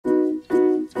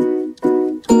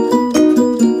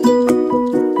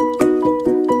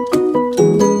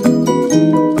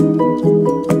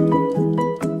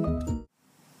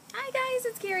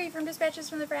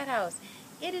house.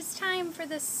 It is time for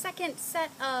the second set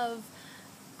of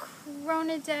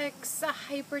Chronodex,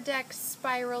 Hyperdex,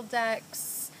 Spiral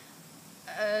Dex,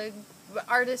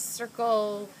 Artist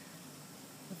Circle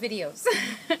videos.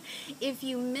 If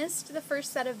you missed the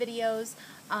first set of videos,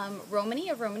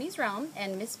 Rhomany of Rhomany's Realm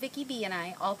and MissVickybee and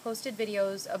I all posted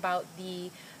videos about the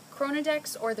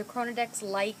Chronodex or the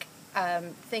Chronodex-like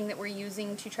thing that we're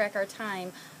using to track our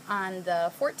time on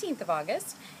the 14th of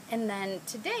August. And then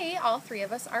today, all three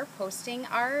of us are posting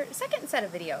our second set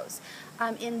of videos.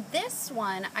 In this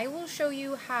one, I will show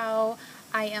you how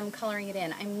I am coloring it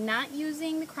in. I'm not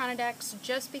using the Chronodex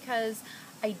just because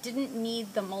I didn't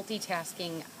need the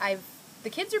multitasking. The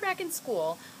kids are back in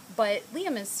school, but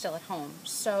Liam is still at home.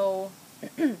 So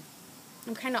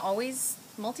I'm kind of always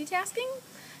multitasking.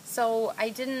 So I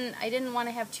didn't want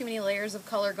to have too many layers of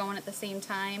color going at the same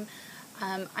time.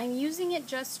 I'm using it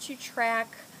just to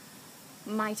track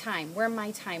my time, where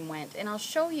my time went. And I'll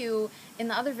show you, in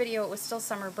the other video it was still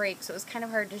summer break, so it was kind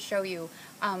of hard to show you.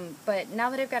 But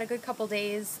now that I've got a good couple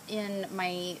days in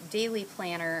my daily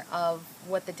planner of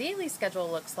what the daily schedule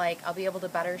looks like, I'll be able to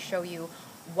better show you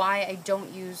why I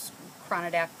don't use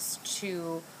Chronodex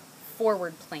to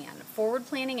forward plan. Forward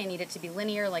planning, I need it to be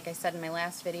linear, like I said in my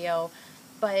last video.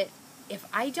 But if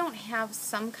I don't have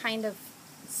some kind of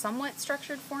somewhat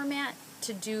structured format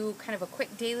to do kind of a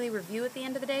quick daily review at the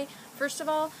end of the day, first of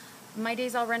all, my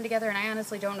days all run together and I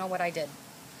honestly don't know what I did.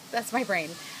 That's my brain.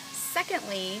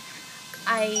 Secondly,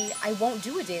 I won't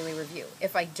do a daily review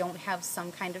if I don't have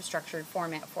some kind of structured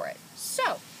format for it.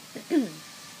 So, I'm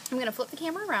going to flip the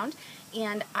camera around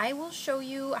and I will show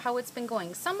you how it's been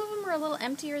going. Some of them are a little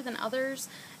emptier than others.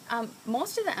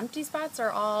 Most of the empty spots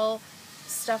are all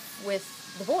stuff with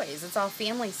the boys. It's all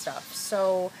family stuff.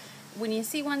 So when you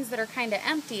see ones that are kind of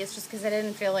empty, it's just because I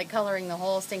didn't feel like coloring the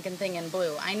whole stinking thing in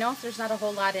blue. I know if there's not a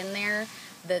whole lot in there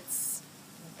that's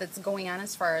going on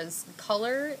as far as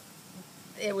color,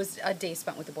 it was a day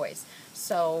spent with the boys.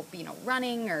 So, you know,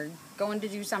 running or going to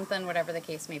do something, whatever the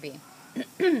case may be.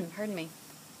 Pardon me.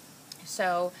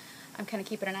 So I'm kind of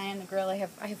keeping an eye on the grill. I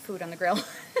have food on the grill.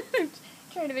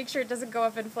 Trying to make sure it doesn't go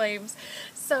up in flames.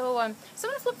 So I'm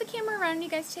going to flip the camera around and you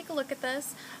guys take a look at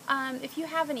this. If you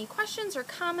have any questions or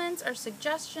comments or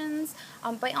suggestions,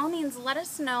 by all means let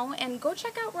us know, and go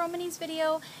check out Rhomany's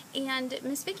video and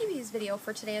MissVickybee's video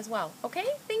for today as well. Okay?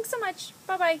 Thanks so much.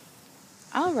 Bye-bye.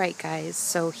 Alright guys,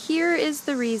 so here is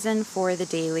the reason for the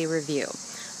daily review.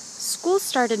 School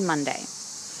started Monday.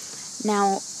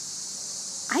 Now,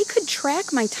 I could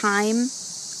track my time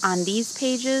on these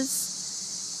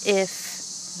pages if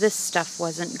this stuff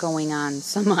wasn't going on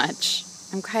so much,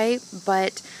 okay?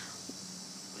 But,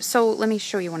 so let me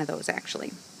show you one of those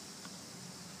actually.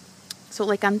 So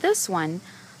like on this one,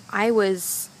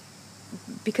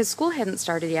 because school hadn't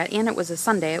started yet, and it was a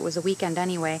Sunday, it was a weekend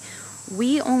anyway,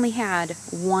 we only had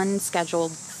one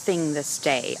scheduled thing this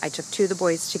day. I took two of the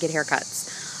boys to get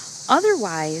haircuts.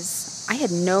 Otherwise, I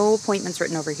had no appointments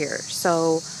written over here.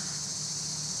 So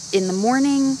in the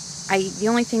morning, the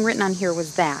only thing written on here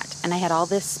was that, and I had all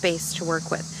this space to work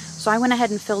with. So I went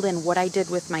ahead and filled in what I did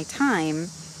with my time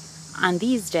on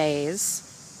these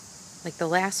days, like the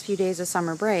last few days of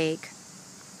summer break.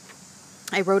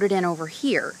 I wrote it in over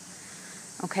here,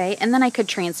 okay? And then I could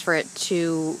transfer it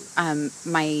to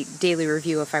my daily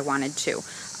review if I wanted to.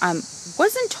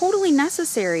 Wasn't totally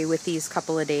necessary with these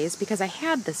couple of days because I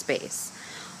had the space.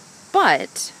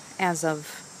 But as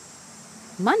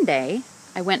of Monday,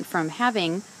 I went from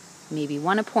having maybe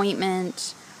one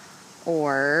appointment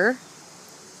or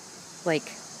like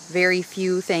very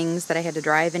few things that I had to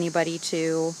drive anybody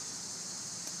to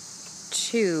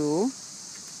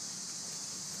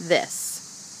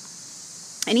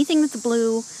this. Anything that's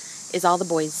blue is all the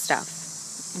boys' stuff,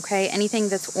 okay? Anything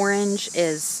that's orange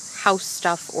is house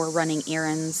stuff or running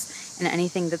errands, and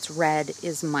anything that's red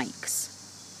is Mike's.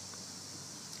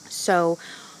 So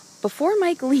before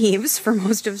Mike leaves for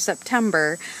most of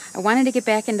September, I wanted to get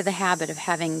back into the habit of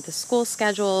having the school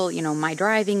schedule, you know, my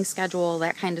driving schedule,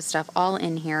 that kind of stuff all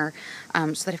in here,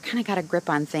 so that I've kind of got a grip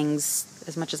on things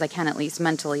as much as I can, at least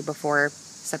mentally, before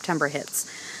September hits.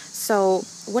 So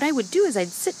what I would do is I'd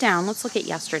sit down, let's look at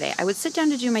yesterday. I would sit down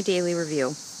to do my daily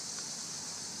review.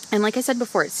 And like I said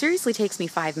before, it seriously takes me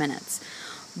 5 minutes.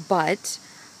 But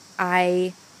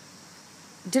I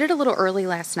did it a little early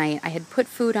last night. I had put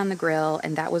food on the grill,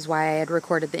 and that was why I had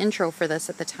recorded the intro for this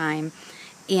at the time.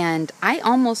 And I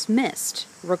almost missed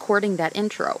recording that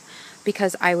intro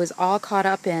because I was all caught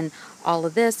up in all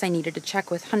of this. I needed to check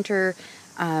with Hunter,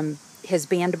 his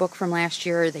band book from last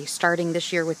year. Are they starting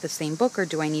this year with the same book, or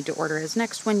do I need to order his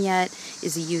next one yet?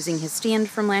 Is he using his stand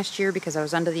from last year? Because I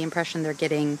was under the impression they're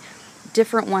getting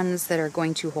different ones that are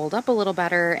going to hold up a little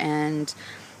better, and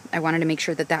I wanted to make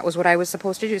sure that that was what I was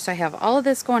supposed to do. So I have all of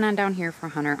this going on down here for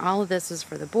Hunter. All of this is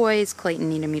for the boys. Clayton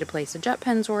needed me to place a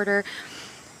JetPens order.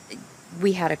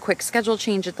 We had a quick schedule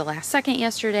change at the last second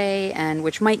yesterday, and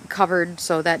which Mike covered,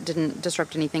 so that didn't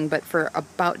disrupt anything, but for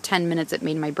about 10 minutes it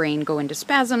made my brain go into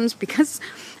spasms because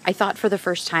I thought for the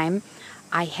first time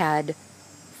I had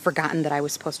forgotten that I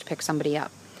was supposed to pick somebody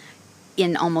up.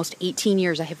 In almost 18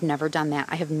 years, I have never done that.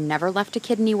 I have never left a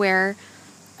kid anywhere.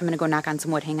 I'm going to go knock on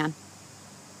some wood. Hang on.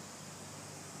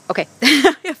 Okay.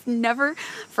 I have never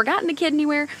forgotten a kid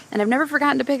anywhere, and I've never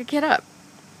forgotten to pick a kid up.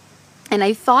 And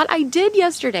I thought I did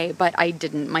yesterday, but I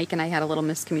didn't. Mike and I had a little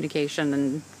miscommunication,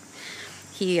 and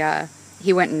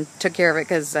he went and took care of it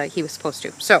because he was supposed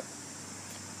to. So,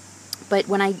 but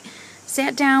when I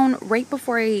sat down right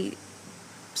before I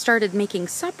started making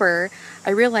supper, I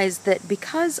realized that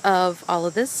because of all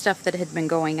of this stuff that had been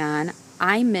going on,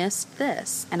 I missed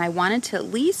this. And I wanted to at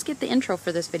least get the intro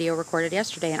for this video recorded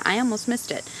yesterday, and I almost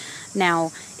missed it. Now,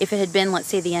 if it had been, let's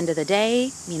say, the end of the day,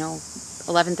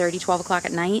 11:30, 12 o'clock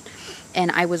at night,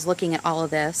 and I was looking at all of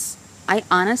this, I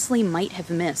honestly might have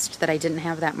missed that I didn't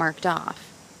have that marked off.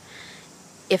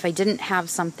 If I didn't have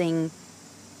something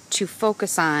to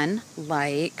focus on,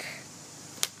 like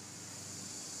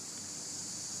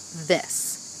this.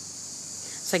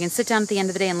 So I can sit down at the end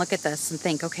of the day and look at this and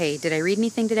think, okay, did I read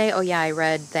anything today? Oh yeah, I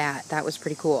read that. That was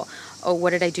pretty cool. Oh, what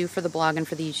did I do for the blog and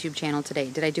for the YouTube channel today?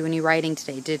 Did I do any writing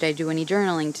today? Did I do any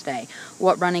journaling today?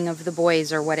 What running of the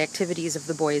boys or what activities of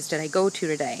the boys did I go to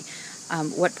today?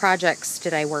 What projects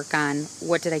did I work on?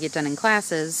 What did I get done in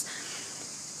classes?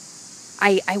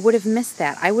 I would have missed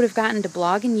that. I would have gotten to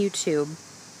blog and YouTube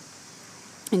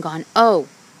and gone, oh,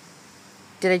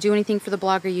 did I do anything for the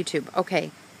blog or YouTube?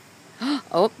 Okay.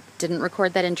 Oh, didn't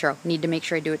record that intro. Need to make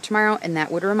sure I do it tomorrow, and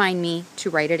that would remind me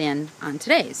to write it in on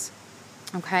today's.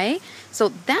 Okay? So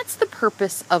that's the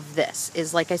purpose of this,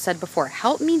 is like I said before,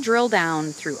 help me drill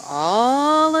down through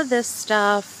all of this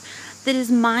stuff that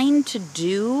is mine to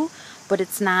do, but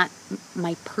it's not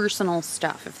my personal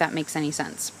stuff, if that makes any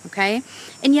sense. Okay?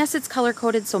 And yes, it's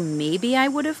color-coded, so maybe I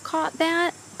would have caught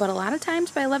that, but a lot of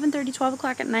times by 11:30, 12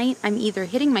 o'clock at night, I'm either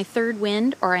hitting my third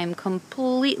wind or I'm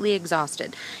completely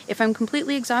exhausted. If I'm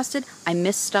completely exhausted, I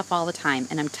miss stuff all the time,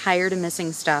 and I'm tired of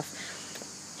missing stuff,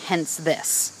 hence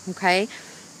this, okay?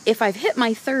 If I've hit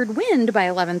my third wind by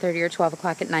 11:30 or 12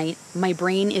 o'clock at night, my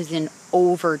brain is in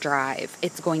overdrive.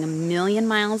 It's going a million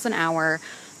miles an hour.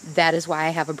 That is why I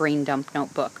have a brain dump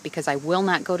notebook, because I will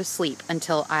not go to sleep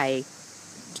until I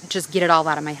just get it all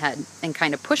out of my head and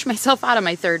kind of push myself out of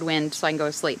my third wind so I can go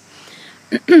to sleep.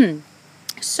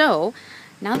 So,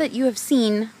 now that you have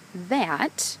seen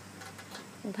that,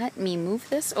 let me move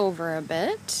this over a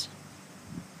bit.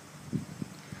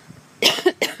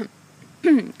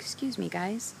 Excuse me,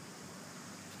 guys.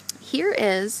 Here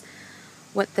is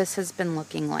what this has been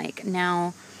looking like.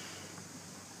 Now,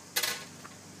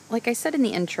 like I said in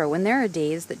the intro, when there are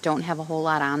days that don't have a whole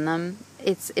lot on them,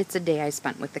 it's a day I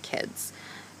spent with the kids.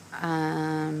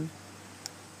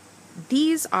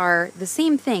 These are the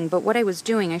same thing, but what I was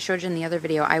doing, I showed you in the other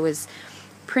video, I was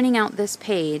printing out this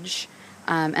page,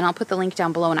 and I'll put the link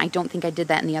down below, and I don't think I did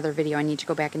that in the other video. I need to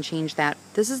go back and change that.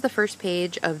 This is the first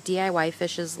page of DIY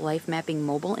Fish's Life Mapping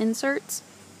mobile inserts.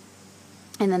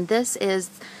 And then this is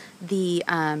the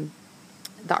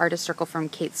artist circle from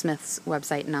Kate Smith's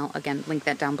website, and I'll, again, link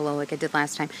that down below like I did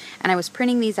last time. And I was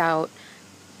printing these out.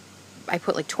 I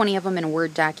put like 20 of them in a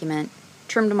Word document,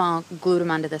 trimmed them all, glued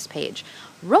them onto this page.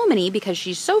 Rhomany, because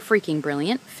she's so freaking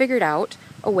brilliant, figured out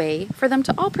a way for them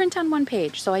to all print on one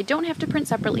page. So I don't have to print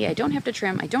separately, I don't have to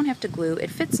trim, I don't have to glue. It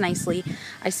fits nicely.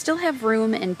 I still have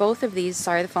room in both of these.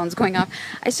 Sorry, the phone's going off.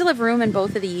 I still have room in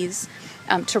both of these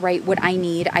to write what I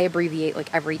need. I abbreviate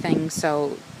like everything,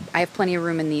 so I have plenty of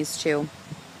room in these too.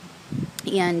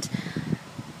 And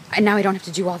now I don't have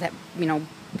to do all that,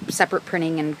 separate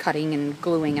printing and cutting and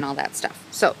gluing and all that stuff.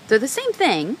 So they're the same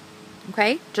thing,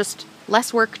 okay? Just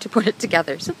less work to put it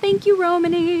together. So thank you,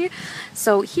 Rhomany.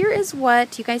 So here is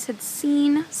what, you guys had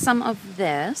seen some of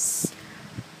this.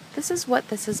 This is what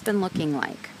this has been looking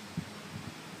like.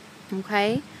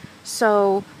 Okay?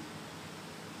 So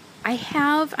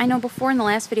I know before in the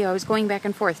last video I was going back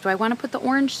and forth. Do I want to put the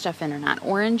orange stuff in or not?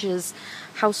 Orange is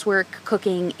housework,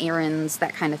 cooking, errands,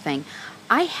 that kind of thing.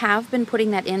 I have been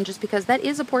putting that in just because that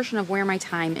is a portion of where my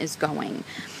time is going.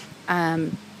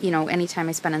 Any time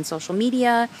I spend on social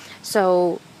media.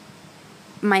 So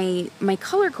my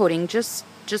color coding, just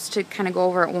to kind of go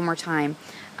over it one more time,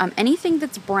 anything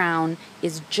that's brown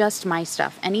is just my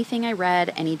stuff. Anything I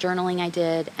read, any journaling I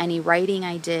did, any writing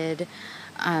I did,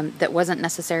 that wasn't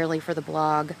necessarily for the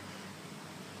blog,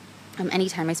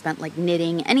 Anytime I spent like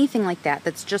knitting, anything like that,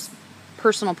 that's just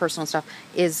personal stuff,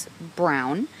 is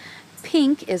brown.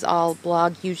 Pink is all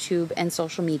blog, YouTube, and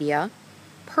social media.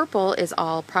 Purple is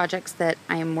all projects that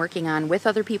I am working on with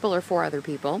other people or for other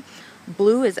people.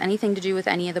 Blue is anything to do with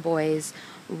any of the boys.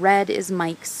 Red is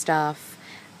Mike's stuff.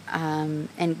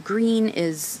 And green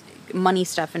is money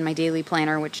stuff in my daily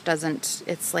planner, which doesn't,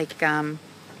 it's like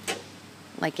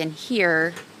in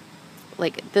here,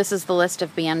 like this is the list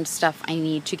of band stuff I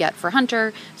need to get for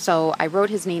Hunter. So I wrote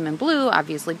his name in blue,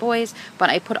 obviously boys, but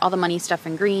I put all the money stuff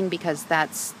in green because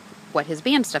that's what his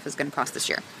band stuff is going to cost this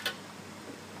year.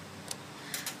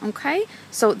 Okay,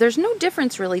 so there's no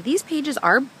difference really. These pages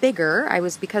are bigger.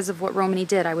 Because of what Rhomany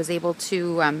did, I was able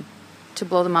to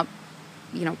blow them up,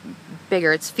 you know,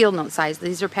 bigger. It's field note size.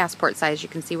 These are passport size. You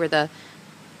can see where the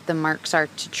marks are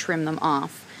to trim them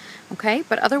off. Okay,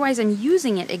 but otherwise I'm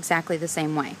using it exactly the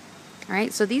same way. All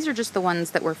right, so these are just the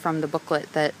ones that were from the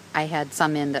booklet that I had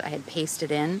some in that I had pasted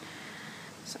in.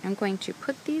 So I'm going to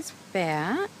put these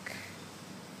back.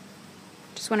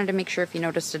 Just wanted to make sure if you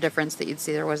noticed a difference that you'd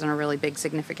see there wasn't a really big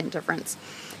significant difference.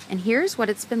 And here's what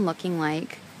it's been looking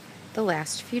like the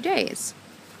last few days.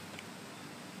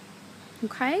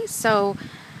 Okay, so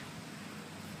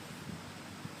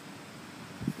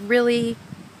really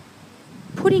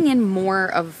putting in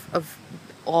more of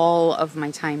all of my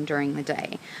time during the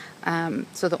day.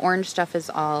 So the orange stuff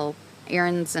is all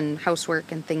errands and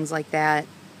housework and things like that.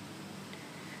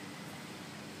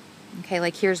 Okay,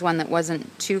 like here's one that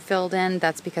wasn't too filled in.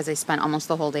 That's because I spent almost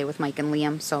the whole day with Mike and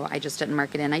Liam, so I just didn't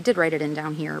mark it in. I did write it in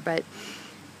down here, but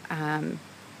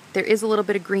there is a little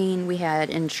bit of green. We had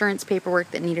insurance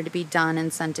paperwork that needed to be done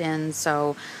and sent in,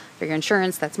 so figure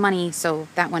insurance, that's money, so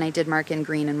that one I did mark in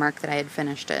green and mark that I had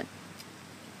finished it.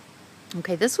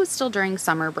 Okay, this was still during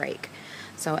summer break,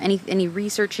 so any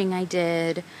researching I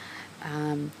did,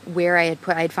 where I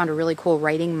had found a really cool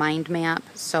writing mind map,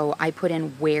 so I put in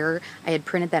where I had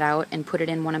printed that out and put it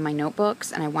in one of my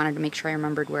notebooks, and I wanted to make sure I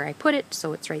remembered where I put it,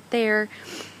 so it's right there.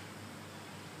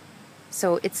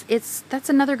 So that's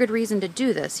another good reason to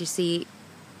do this. You see,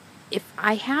 if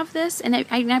I have this, and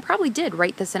I probably did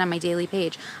write this in on my daily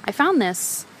page. I found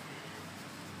this,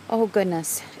 oh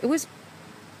goodness, it was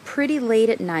pretty late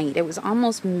at night. It was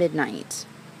almost midnight,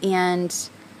 and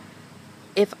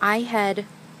if I had,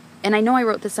 and I know I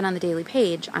wrote this in on the daily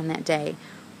page on that day,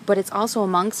 but it's also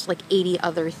amongst like 80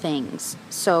 other things.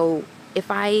 So if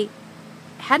I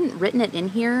hadn't written it in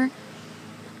here,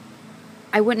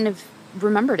 I wouldn't have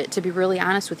remembered it, to be really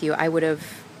honest with you. I would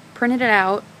have printed it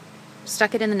out,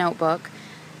 stuck it in the notebook,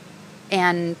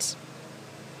 and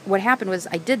what happened was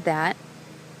I did that,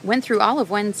 went through all of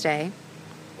Wednesday,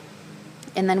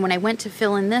 and then when I went to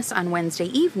fill in this on Wednesday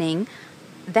evening,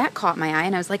 that caught my eye,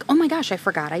 and I was like, oh my gosh, I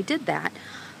forgot I did that.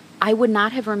 I would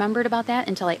not have remembered about that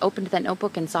until I opened that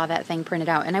notebook and saw that thing printed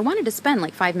out. And I wanted to spend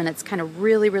like 5 minutes kind of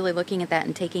really looking at that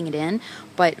and taking it in.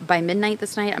 But by midnight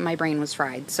this night, my brain was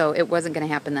fried. So it wasn't going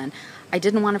to happen then. I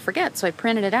didn't want to forget. So I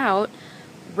printed it out.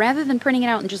 Rather than printing it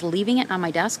out and just leaving it on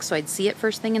my desk so I'd see it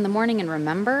first thing in the morning and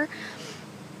remember,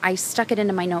 I stuck it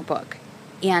into my notebook.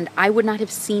 And I would not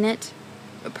have seen it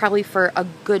probably for a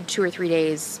good 2 or 3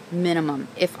 days minimum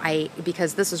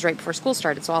because this was right before school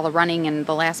started, so all the running and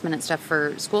the last minute stuff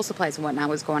for school supplies and whatnot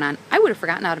was going on. I would have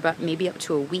forgotten out about maybe up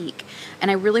to a week, and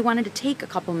I really wanted to take a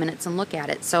couple minutes and look at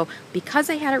it. So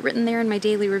because I had it written there in my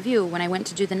daily review, when I went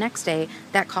to do the next day,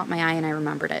 that caught my eye and I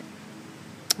remembered it.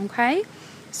 Okay,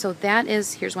 so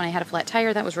here's when I had a flat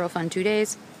tire. That was real fun, 2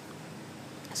 days.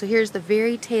 So here's the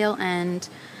very tail end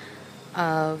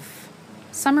of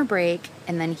summer break,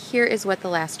 and then here is what the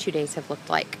last 2 days have looked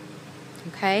like.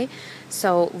 Okay,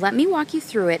 so let me walk you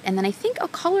through it, and then I think I'll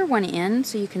color one in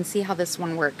so you can see how this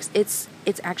one works. It's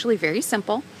actually very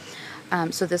simple.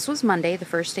 So this was Monday, the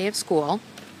first day of school.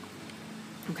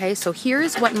 Okay, so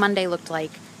here's what Monday looked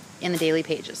like in the daily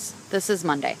pages. This is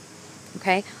Monday.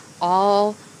 Okay,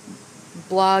 all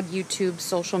blog, YouTube,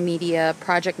 social media,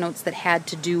 project notes that had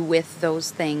to do with those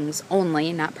things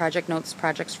only, not project notes,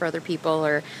 projects for other people,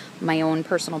 or my own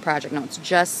personal project notes,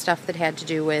 just stuff that had to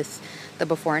do with the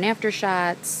before and after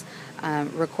shots,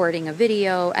 recording a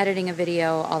video, editing a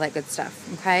video, all that good stuff,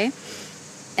 okay?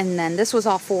 And then this was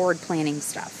all forward planning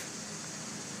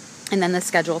stuff. And then the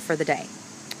schedule for the day,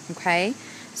 okay?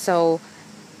 So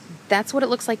that's what it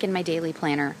looks like in my daily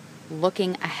planner,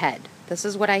 looking ahead. This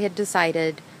is what I had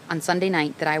decided on Sunday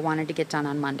night that I wanted to get done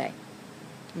on Monday.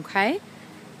 Okay?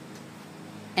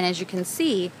 And as you can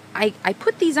see, I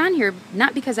put these on here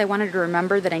not because I wanted to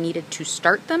remember that I needed to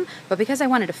start them, but because I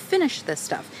wanted to finish this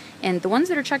stuff. And the ones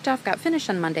that are checked off got finished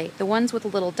on Monday. The ones with a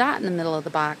little dot in the middle of the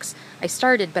box, I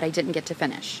started, but I didn't get to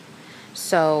finish.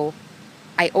 So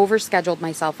I overscheduled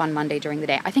myself on Monday during the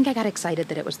day. I think I got excited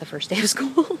that it was the first day of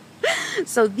school.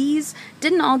 So these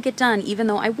didn't all get done even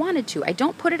though I wanted to. I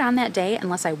don't put it on that day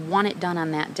unless I want it done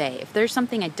on that day. If there's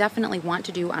something I definitely want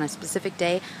to do on a specific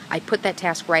day, I put that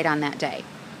task right on that day.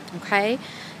 Okay?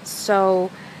 So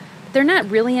they're not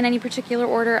really in any particular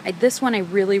order. This one I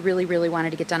really, really, really wanted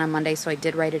to get done on Monday, so I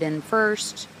did write it in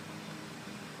first.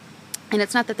 And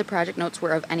it's not that the project notes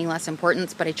were of any less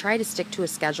importance, but I try to stick to a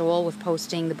schedule with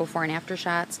posting the before and after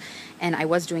shots, and I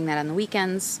was doing that on the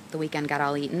weekends. The weekend got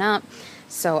all eaten up,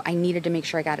 so I needed to make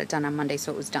sure I got it done on Monday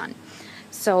so it was done.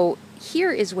 So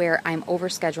here is where I'm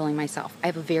overscheduling myself. I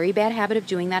have a very bad habit of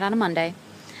doing that on a Monday.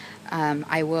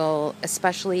 I will,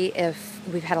 especially if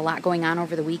we've had a lot going on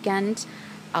over the weekend,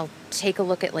 I'll take a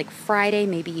look at like Friday,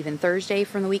 maybe even Thursday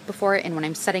from the week before, and when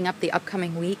I'm setting up the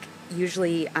upcoming week,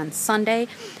 usually on Sunday,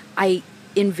 I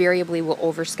invariably will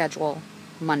overschedule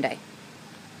Monday.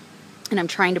 And I'm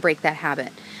trying to break that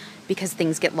habit because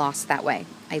things get lost that way.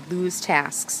 I lose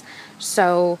tasks.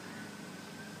 So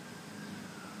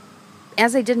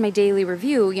as I did my daily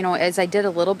review, as I did a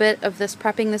little bit of this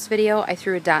prepping this video, I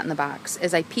threw a dot in the box.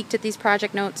 As I peeked at these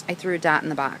project notes, I threw a dot in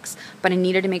the box. But I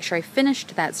needed to make sure I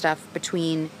finished that stuff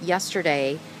between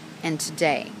yesterday and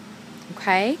today.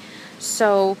 Okay?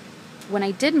 So when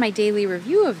I did my daily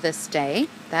review of this day,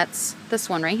 that's this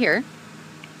one right here,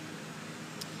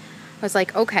 I was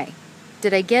like, okay,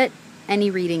 did I get any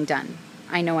reading done?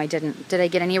 I know I didn't. Did I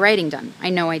get any writing done? I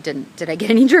know I didn't. Did I get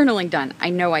any journaling done? I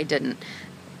know I didn't.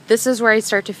 This is where I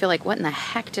start to feel like, what in the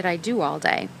heck did I do all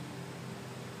day?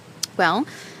 Well,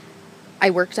 I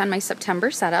worked on my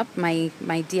September setup, my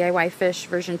DIY Fish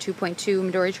version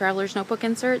 2.2 Midori Traveler's Notebook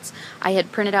inserts. I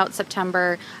had printed out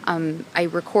September. I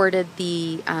recorded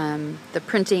the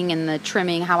printing and the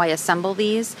trimming, how I assemble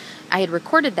these. I had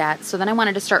recorded that, so then I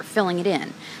wanted to start filling it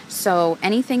in. So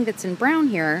anything that's in brown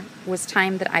here was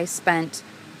time that I spent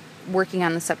working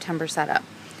on the September setup.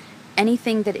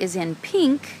 Anything that is in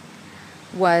pink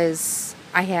was,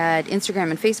 I had Instagram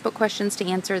and Facebook questions to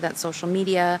answer, that's social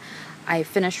media. I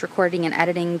finished recording and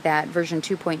editing that version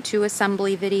 2.2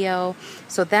 assembly video.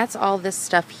 So that's all this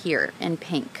stuff here in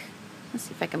pink. Let's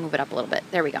see if I can move it up a little bit.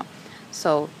 There we go.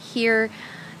 So here,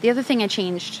 the other thing I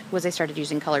changed was I started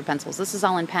using colored pencils. This is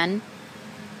all in pen.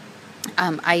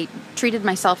 I treated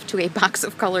myself to a box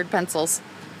of colored pencils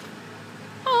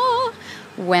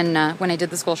when I did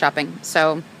the school shopping.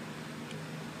 So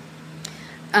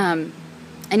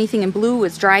anything in blue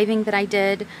was driving that I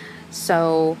did.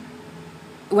 So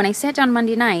when I sat down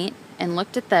Monday night and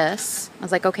looked at this, I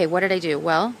was like, okay, what did I do?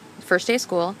 Well, first day of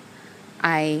school,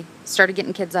 I started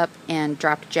getting kids up and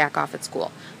dropped Jack off at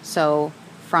school. So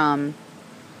from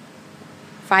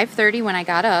 5:30 when I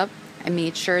got up, I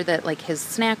made sure that like his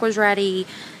snack was ready,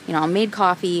 I made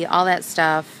coffee, all that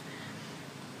stuff.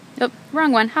 Oh,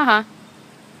 wrong one, haha.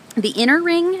 The inner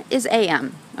ring is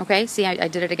AM, okay? See, I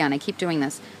did it again. I keep doing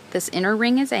this. This inner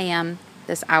ring is AM.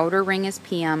 This outer ring is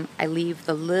PM. I leave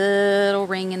the little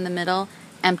ring in the middle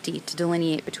empty to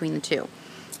delineate between the two.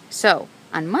 So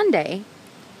on Monday,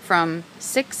 from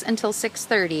 6 until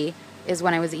 6:30 is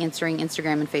when I was answering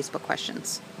Instagram and Facebook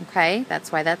questions. Okay,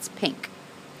 that's why that's pink.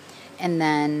 And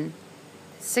then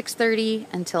 6:30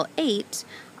 until 8,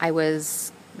 I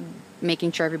was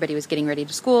making sure everybody was getting ready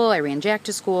to school. I ran Jack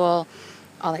to school,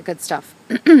 all that good stuff.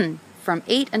 From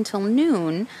 8 until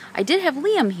noon, I did have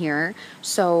Liam here,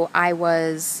 so I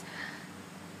was,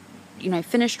 I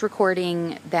finished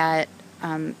recording that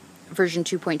version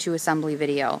 2.2 assembly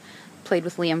video, played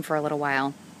with Liam for a little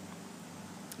while,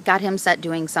 got him set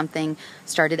doing something,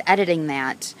 started editing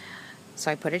that, so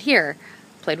I put it here,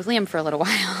 played with Liam for a little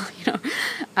while,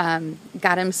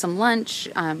 got him some lunch,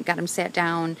 got him sat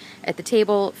down at the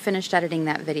table, finished editing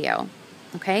that video,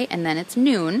 okay, and then it's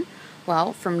noon.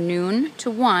 Well, from noon to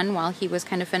 1, while he was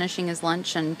kind of finishing his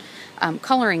lunch and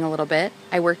coloring a little bit,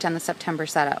 I worked on the September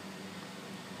setup.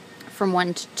 From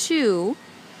 1 to 2,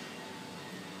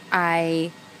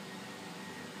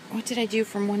 what did I do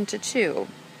from 1 to 2?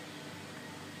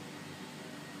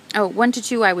 Oh, 1 to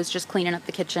 2, I was just cleaning up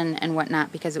the kitchen and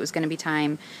whatnot because it was going to be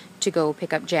time to go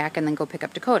pick up Jack and then go pick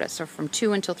up Dakota. So from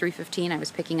 2 until 3:15, I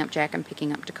was picking up Jack and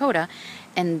picking up Dakota.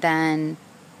 And then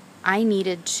I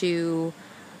needed to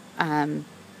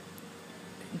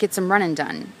get some running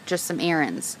done, just some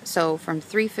errands. So from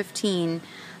 3:15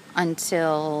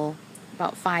 until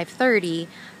about 5:30,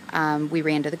 we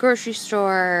ran to the grocery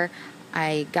store.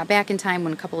 I got back in time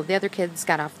when a couple of the other kids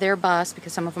got off their bus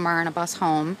because some of them are on a bus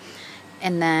home.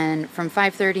 And then from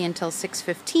 5:30 until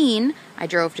 6:15, I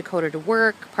drove Dakota to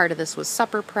work. Part of this was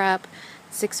supper prep.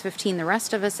 6:15, the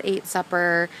rest of us ate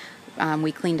supper.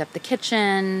 We cleaned up the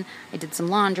kitchen. I did some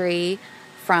laundry.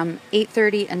 From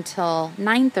 8:30 until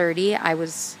 9:30, I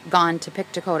was gone to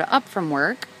pick Dakota up from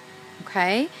work,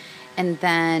 okay? And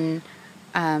then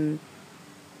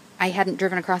I hadn't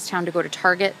driven across town to go to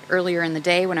Target earlier in the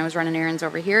day when I was running errands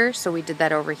over here, so we did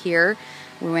that over here.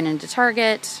 We went into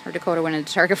Target, or Dakota went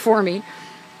into Target for me,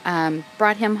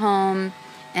 brought him home,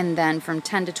 and then from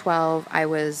 10 to 12, I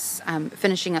was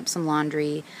finishing up some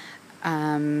laundry,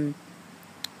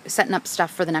 setting up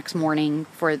stuff for the next morning,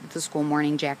 for the school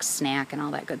morning, Jack's snack, and all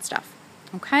that good stuff.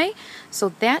 Okay?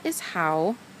 So that is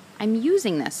how I'm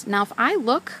using this. Now, if I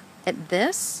look at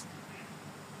this,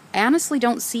 I honestly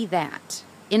don't see that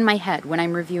in my head when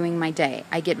I'm reviewing my day.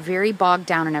 I get very bogged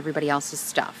down in everybody else's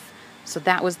stuff. So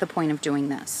that was the point of doing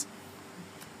this.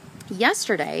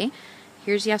 Yesterday,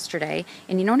 here's yesterday,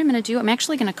 and you know what I'm going to do? I'm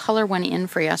actually going to color one in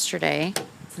for yesterday.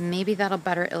 Maybe that'll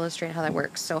better illustrate how that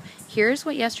works. So here's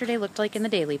what yesterday looked like in the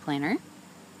daily planner.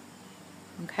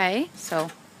 Okay,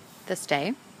 so this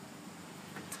day.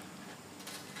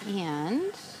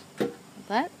 And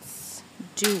let's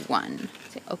do one.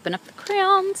 So open up the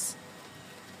crayons,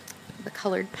 the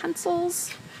colored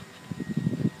pencils.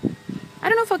 I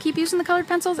don't know if I'll keep using the colored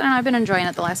pencils. I don't know, I've been enjoying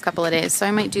it the last couple of days, so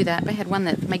I might do that. I had one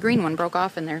that, my green one broke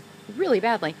off in there really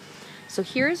badly. So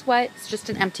here's what, it's just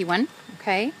an empty one,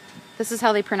 okay? This is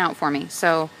how they print out for me.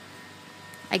 So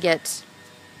I get,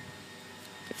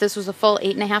 if this was a full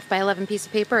 8.5 by 11 piece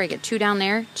of paper, I get 2 down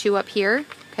there, 2 up here,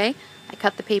 okay? I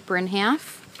cut the paper in half,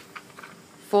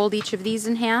 fold each of these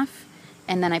in half,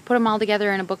 and then I put them all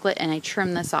together in a booklet and I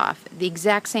trim this off. The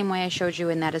exact same way I showed you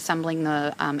in that assembling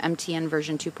the MTN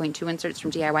version 2.2 inserts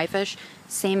from DIY Fish.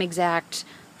 Same exact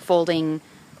folding,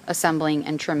 assembling,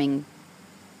 and trimming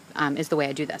is the way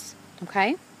I do this,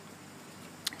 okay?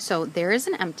 So there is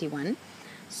an empty one.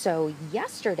 So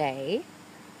yesterday,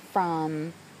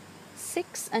 from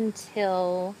 6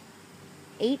 until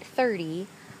 8:30,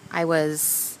 I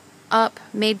was up,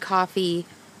 made coffee,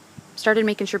 started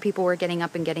making sure people were getting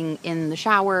up and getting in the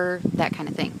shower, that kind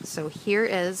of thing. So here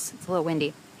is, it's a little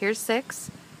windy, here's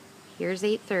 6, here's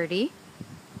 8:30.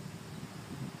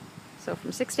 So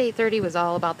from 6 to 8:30 was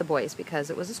all about the boys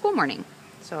because it was a school morning.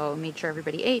 So made sure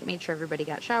everybody ate, made sure everybody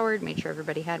got showered, made sure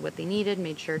everybody had what they needed,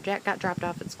 made sure Jack got dropped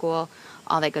off at school,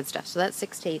 all that good stuff. So that's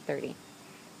 6 to 8:30.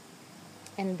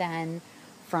 And then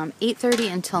from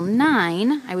 8:30 until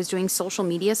 9, I was doing social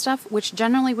media stuff, which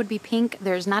generally would be pink.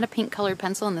 There's not a pink colored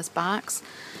pencil in this box,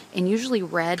 and usually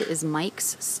red is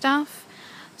Mike's stuff.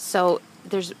 So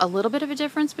there's a little bit of a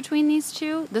difference between these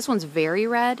two. This one's very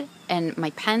red, and my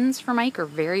pens for Mike are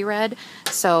very red.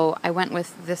 So I went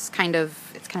with this kind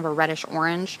of, it's kind of a reddish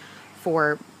orange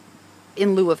for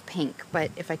in lieu of pink. But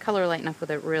if I color light enough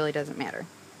with it, it really doesn't matter.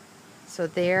 So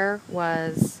there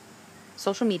was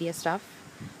social media stuff,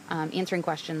 answering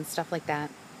questions, stuff like that.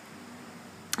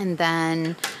 And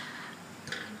then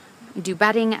I do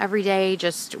bedding every day,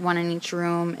 just one in each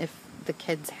room if the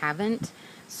kids haven't.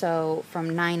 So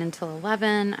from 9 until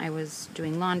 11, I was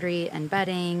doing laundry and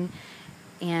bedding.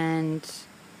 And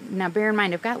now bear in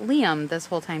mind, I've got Liam this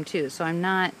whole time too, so I'm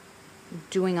not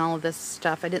doing all of this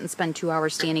stuff. I didn't spend 2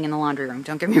 hours standing in the laundry room,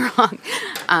 don't get me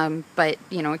wrong. But,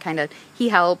 you know, it kind of, he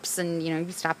helps, and, you know,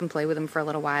 you stop and play with him for a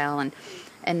little while.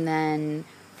 And then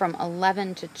from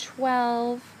 11 to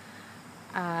 12,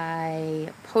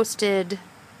 I posted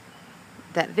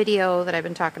that video that I've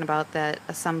been talking about, that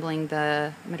assembling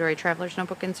the Midori Traveler's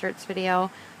Notebook inserts video.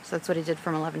 So that's what I did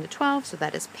from 11 to 12, so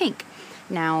that is pink.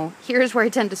 Now, here's where I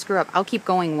tend to screw up. I'll keep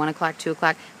going 1 o'clock, 2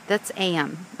 o'clock. That's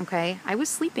AM, okay? I was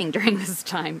sleeping during this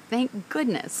time, thank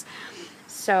goodness.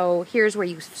 So here's where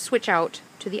you switch out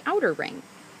to the outer ring,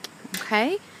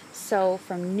 okay? So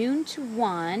from noon to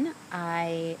 1,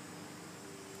 I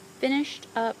finished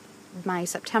up my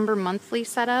September monthly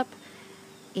setup,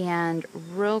 and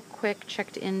real quick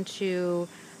checked into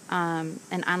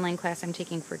an online class I'm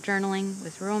taking for journaling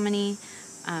with Rhomany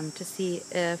to see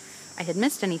if I had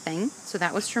missed anything. So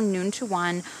that was from noon to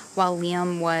 1 while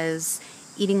Liam was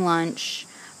eating lunch,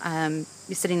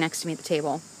 sitting next to me at the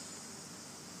table.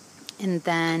 And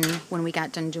then when we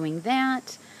got done doing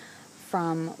that,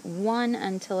 from 1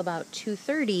 until about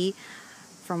 2:30,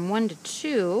 from 1 to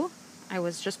 2, I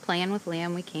was just playing with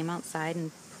Liam. We came outside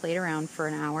and played around for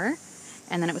an hour.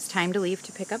 And then it was time to leave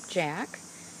to pick up Jack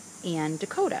and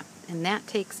Dakota. And that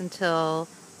takes until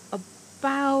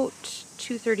about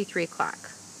 2:30, 3 o'clock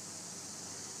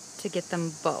to get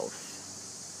them both.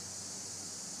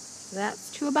 So that's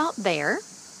to about there.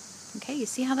 Okay, you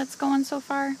see how that's going so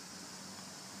far?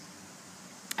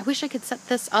 I wish I could set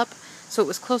this up so it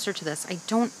was closer to this. I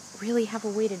don't really have a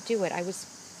way to do it. I was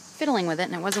fiddling with it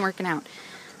and it wasn't working out.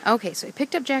 Okay, so I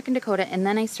picked up Jack and Dakota, and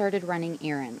then I started running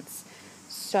errands.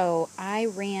 So I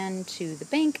ran to the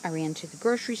bank, I ran to the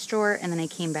grocery store, and then I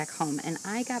came back home. And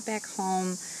I got back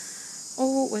home,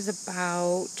 it was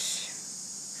about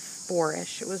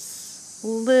 4-ish. It was a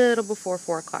little before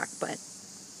 4 o'clock, but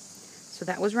so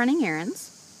that was running errands.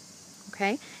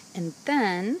 Okay, and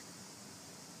then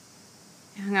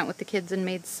I hung out with the kids and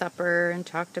made supper and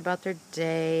talked about their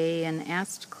day and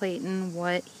asked Clayton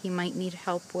what he might need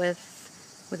help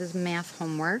with his math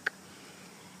homework.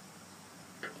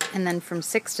 And then from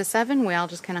 6 to 7, we all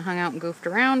just kind of hung out and goofed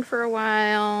around for a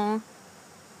while.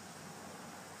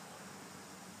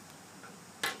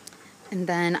 And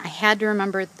then I had to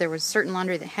remember that there was certain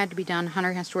laundry that had to be done.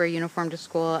 Hunter has to wear a uniform to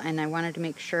school, and I wanted to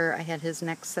make sure I had his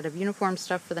next set of uniform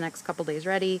stuff for the next couple days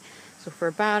ready. So for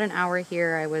about an hour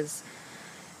here, I was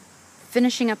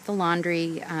finishing up the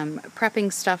laundry,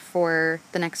 prepping stuff for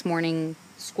the next morning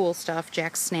school stuff,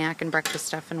 Jack's snack and breakfast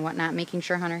stuff and whatnot, making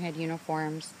sure Hunter had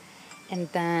uniforms. And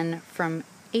then from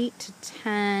 8 to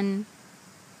 10,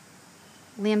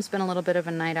 Liam's been a little bit of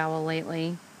a night owl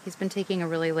lately. He's been taking a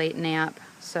really late nap,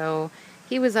 so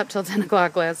he was up till 10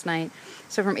 o'clock last night.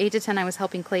 So from 8 to 10, I was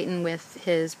helping Clayton with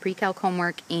his pre-calc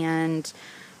homework and,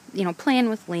 playing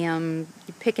with Liam,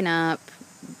 picking up,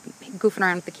 goofing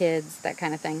around with the kids, that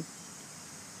kind of thing.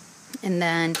 And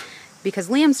then, because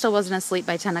Liam still wasn't asleep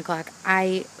by 10 o'clock,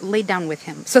 I laid down with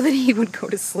him so that he would go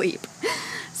to sleep.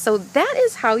 So that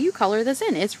is how you color this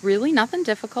in. It's really nothing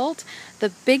difficult.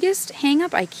 The biggest hang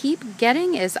up I keep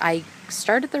getting is I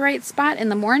start at the right spot in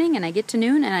the morning and I get to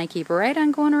noon and I keep right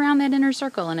on going around that inner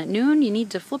circle. And at noon, you need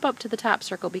to flip up to the top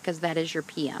circle because that is your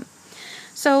PM.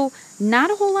 So not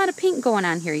a whole lot of pink going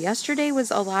on here. Yesterday was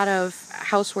a lot of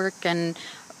housework and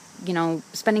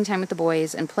spending time with the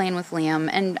boys and playing with Liam,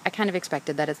 and I kind of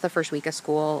expected that. It's the first week of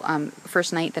school,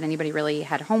 first night that anybody really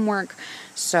had homework,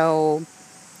 so,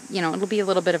 it'll be a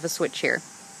little bit of a switch here.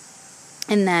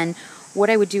 And then what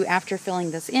I would do after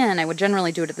filling this in, I would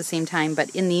generally do it at the same time, but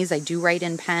in these I do write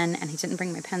in pen, and I didn't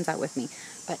bring my pens out with me,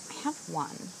 but I have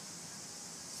one.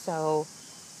 So,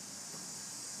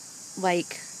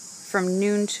 like, from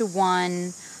noon to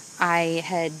 1, I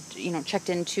had, checked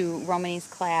into Rhomany's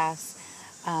class,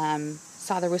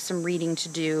 saw there was some reading to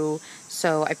do,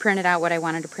 so I printed out what I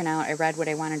wanted to print out, I read what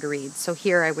I wanted to read. So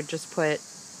here I would just put,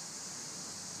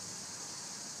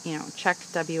 check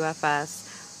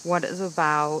WFS, what it's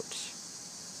about,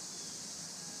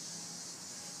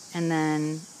 and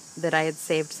then that I had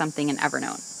saved something in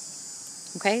Evernote.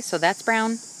 Okay, so that's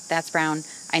brown,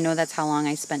 I know that's how long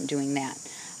I spent doing that.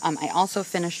 I also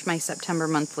finished my September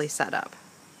monthly setup.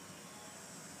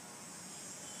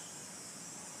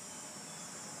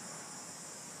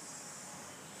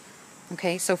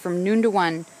 Okay, so from noon to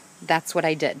 1, that's what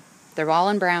I did. They're all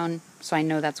in brown, so I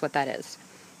know that's what that is.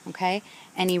 Okay,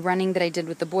 any running that I did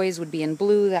with the boys would be in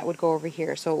blue. That would go over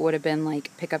here. So it would have been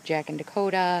like pick up Jack and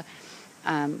Dakota,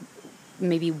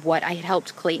 maybe what I had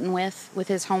helped Clayton with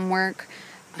his homework,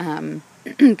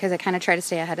 because I kind of try to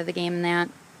stay ahead of the game in that.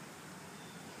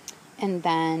 And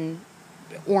then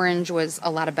orange was a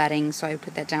lot of bedding, so I would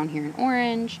put that down here in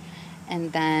orange.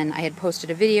 And then I had posted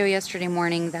a video yesterday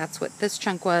morning. That's what this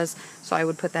chunk was. So I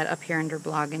would put that up here under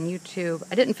blog and YouTube.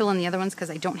 I didn't fill in the other ones because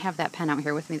I don't have that pen out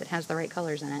here with me that has the right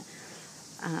colors in it.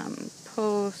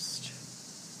 Post,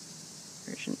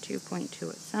 version 2.2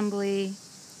 assembly.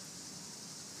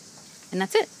 And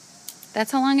that's it.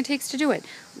 That's how long it takes to do it.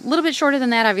 A little bit shorter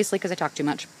than that, obviously, because I talk too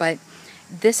much. But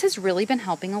this has really been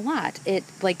helping a lot.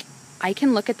 I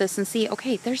can look at this and see,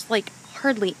 okay, there's like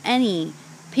hardly any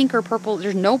pink or purple.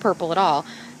 There's no purple at all.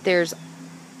 There's,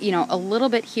 a little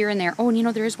bit here and there. Oh, and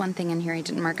there is one thing in here I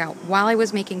didn't mark out. While I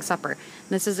was making supper,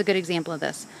 this is a good example of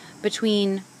this.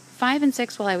 Between 5 and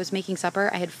 6 while I was making supper,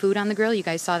 I had food on the grill. You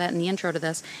guys saw that in the intro to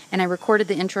this, and I recorded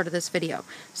the intro to this video.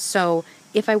 So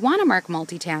if I want to mark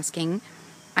multitasking,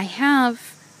 I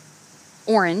have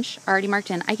orange already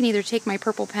marked in. I can either take my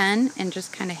purple pen and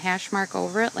just kind of hash mark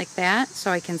over it like that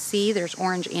so I can see there's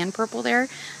orange and purple there.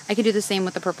 I could do the same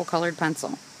with the purple colored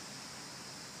pencil.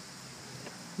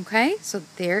 Okay, so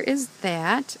there is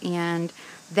that, and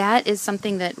that is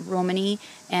something that Rhomany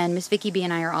and MissVickybee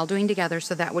and I are all doing together,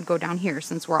 so that would go down here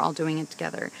since we're all doing it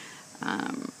together.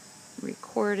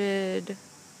 Recorded,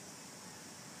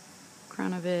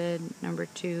 chronovid, number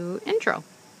 2, intro.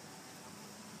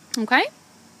 Okay?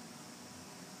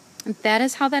 That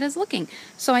is how that is looking.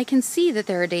 So I can see that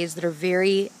there are days that are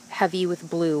very heavy with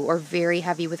blue or very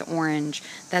heavy with orange.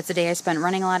 That's a day I spent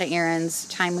running a lot of errands,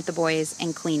 time with the boys,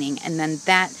 and cleaning. And then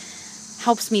that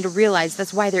helps me to realize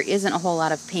that's why there isn't a whole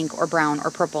lot of pink or brown or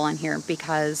purple on here,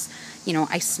 because,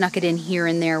 I snuck it in here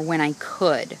and there when I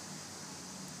could.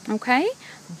 Okay,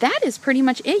 that is pretty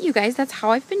much it, you guys. That's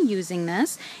how I've been using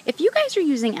this. If you guys are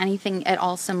using anything at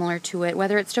all similar to it,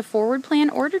 whether it's to forward plan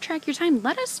or to track your time,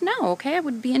 let us know, okay? I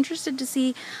would be interested to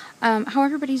see how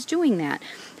everybody's doing that.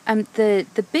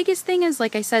 The biggest thing is,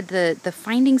 like I said, the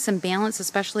finding some balance,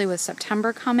 especially with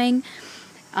September coming,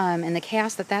 and the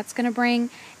chaos that that's going to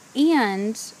bring,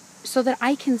 and so that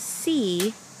I can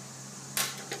see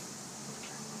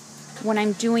when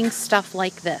I'm doing stuff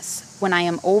like this. When I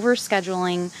am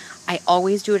overscheduling, I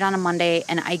always do it on a Monday,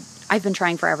 and I've been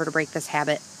trying forever to break this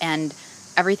habit, and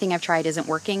everything I've tried isn't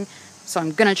working, so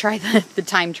I'm going to try the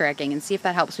time tracking and see if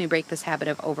that helps me break this habit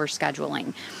of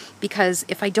overscheduling. Because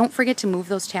if I don't forget to move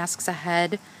those tasks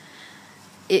ahead,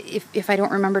 if I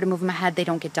don't remember to move them ahead, they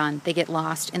don't get done. They get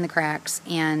lost in the cracks,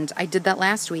 and I did that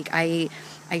last week. I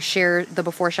share the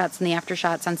before shots and the after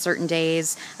shots on certain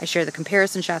days. I share the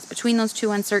comparison shots between those two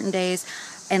on certain days.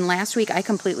 And last week, I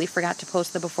completely forgot to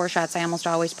post the before shots. I almost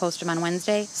always post them on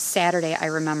Wednesday. Saturday, I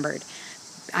remembered.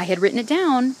 I had written it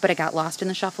down, but I got lost in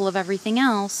the shuffle of everything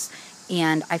else,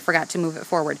 and I forgot to move it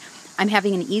forward. I'm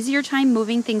having an easier time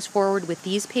moving things forward with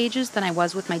these pages than I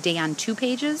was with my day on 2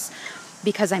 pages,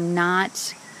 because I'm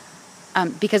not,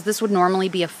 because this would normally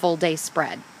be a full day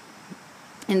spread.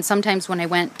 And sometimes when I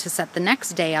went to set the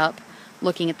next day up,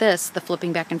 looking at this, the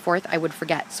flipping back and forth, I would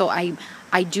forget. So I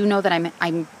do know that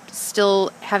I'm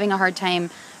still having a hard time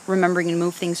remembering to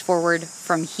move things forward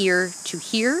from here to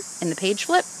here in the page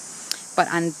flip.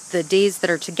 But on the days that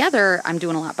are together, I'm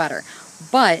doing a lot better.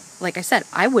 But like I said,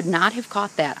 I would not have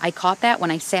caught that. I caught that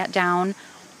when I sat down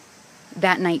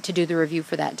that night to do the review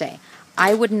for that day.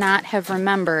 I would not have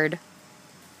remembered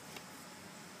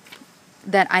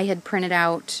that I had printed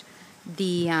out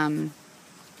the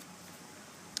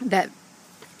that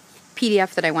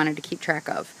PDF that I wanted to keep track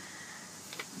of,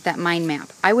 that mind map.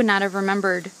 I would not have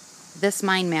remembered this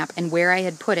mind map and where I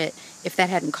had put it if that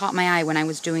hadn't caught my eye when I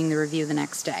was doing the review the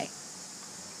next day.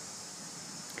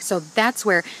 So that's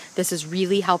where this is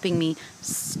really helping me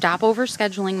stop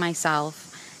overscheduling myself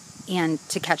and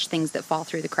to catch things that fall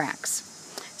through the cracks.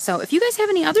 So if you guys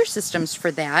have any other systems for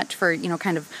that, for,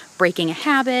 kind of breaking a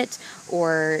habit,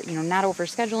 or, not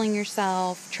overscheduling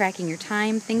yourself, tracking your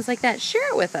time, things like that, share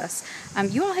it with us.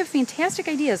 You all have fantastic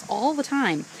ideas all the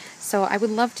time. So I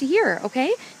would love to hear,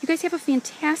 okay? You guys have a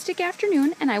fantastic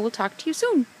afternoon, and I will talk to you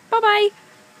soon. Bye-bye.